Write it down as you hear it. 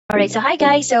Alright, so hi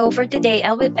guys. So for today,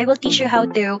 I will teach you how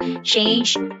to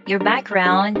change your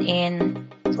background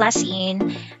in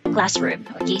classin classroom.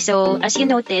 Okay, so as you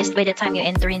noticed, by the time you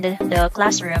enter in the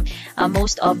classroom,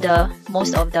 most of the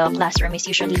classroom is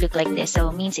usually look like this. So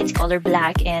means it's color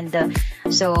black, and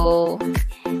so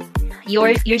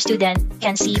your student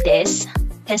can see this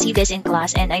in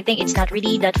class, and I think it's not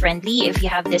really that friendly if you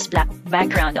have this black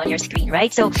background on your screen,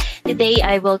 right? So today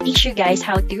I will teach you guys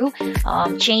how to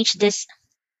change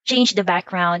the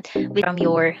background from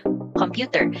your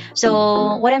computer.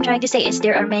 So what I'm trying to say is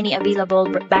there are many available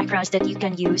backgrounds that you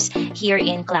can use here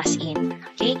in classin.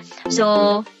 Okay,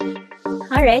 so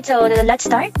all right, so let's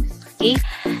start. Okay,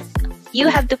 you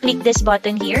have to click this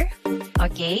button here.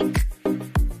 Okay,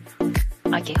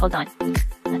 hold on,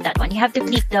 not that one. You have to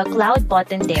click the cloud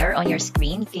button there on your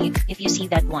screen, if you see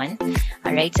that one.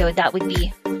 All right, so that would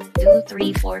be 2,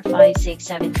 3, 4, 5, 6,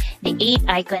 7, the 8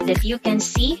 icon that you can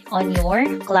see on your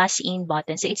classin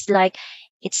button. So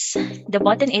the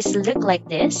button is look like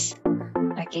this.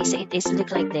 Okay, so it is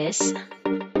look like this,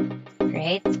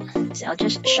 right? So I'll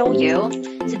just show you.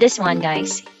 So this one,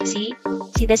 guys, see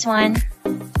this one.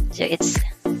 So it's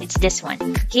this one.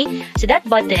 Okay, so that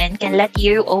button can let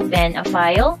you open a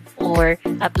file or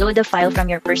upload a file from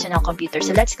your personal computer.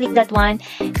 So let's click that one,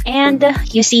 and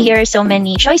you see here so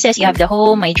many choices. You have the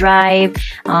home, my drive.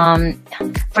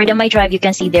 For the my drive, you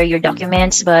can see there your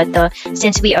documents, but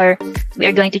since we are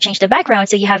going to change the background,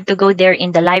 so you have to go there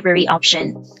in the library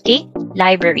option. Okay,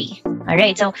 library. All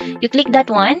right, so you click that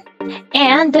one,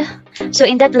 and so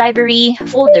in that library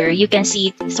folder, you can see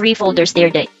 3 folders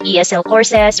there: the ESL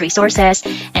courses, resources,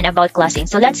 and about classin.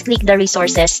 So let's click the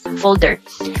resources folder,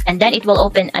 and then it will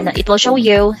open and it will show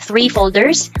you 3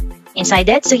 folders inside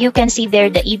it. So you can see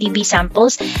there the EDB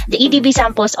samples. The EDB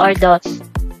samples are the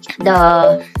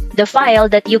file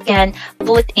that you can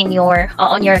put in your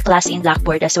on your classin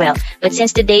Blackboard as well. But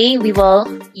since today we will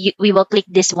click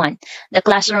this one, the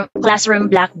classroom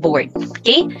Blackboard.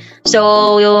 Okay,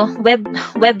 so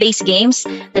web-based games,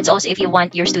 that's also if you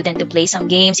want your student to play some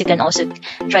games, you can also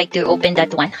try to open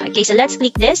that one. Okay, so let's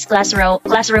click this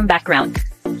classroom background.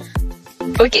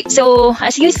 Okay, so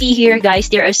as you see here, guys,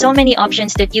 there are so many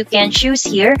options that you can choose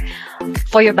here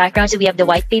for your background. So we have the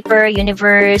white paper,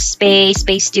 universe,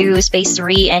 space 2, space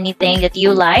 3, anything that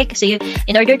you like. So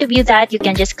in order to view that, you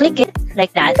can just click it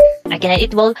like that. Again,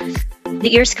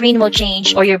 your screen will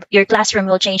change, or your classroom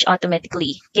will change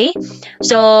automatically. Okay,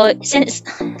 so since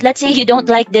let's say you don't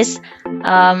like this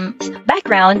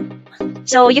background,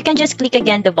 so you can just click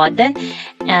again the button,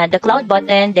 the cloud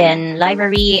button, then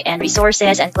library and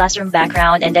resources and classroom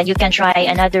background, and then you can try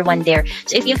another one there.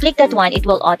 So if you click that one, it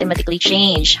will automatically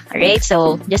change. All right,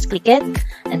 so just click it,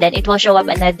 and then it will show up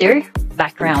another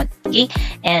background. Okay,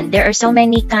 and there are so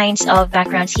many kinds of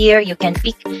backgrounds here. You can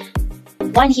pick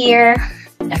one here.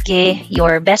 Okay,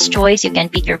 your best choice, you can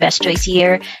pick your best choice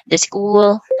here. The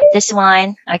school, this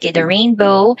one, okay, the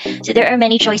rainbow. So there are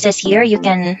many choices here. You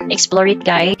can explore it,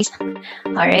 guys.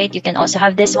 All right, you can also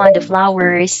have this one, the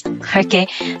flowers. Okay,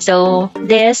 so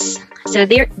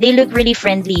they look really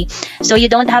friendly. So you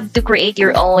don't have to create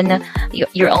your own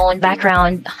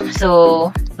background.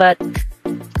 So but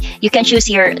you can choose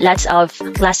here lots of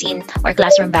classin or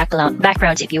classroom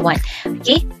backgrounds if you want.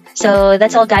 Okay, so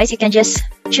that's all, guys. You can just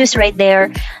choose right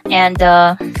there, and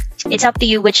it's up to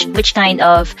you which kind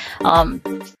of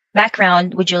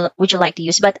background would you like to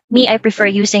use. But me, I prefer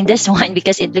using this one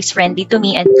because it looks friendly to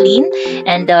me and clean,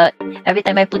 and every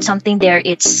time I put something there,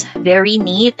 it's very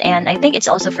neat, and I think it's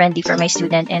also friendly for my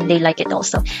student, and they like it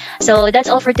also. So that's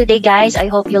all for today, guys. I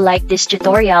hope you like this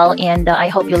tutorial, and I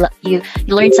hope you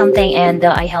learned something, and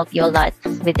I help you a lot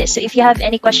with this. So if you have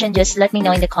any question, just let me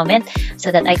know in the comment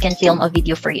so that I can film a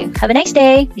video for you. Have a nice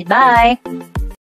day. Goodbye.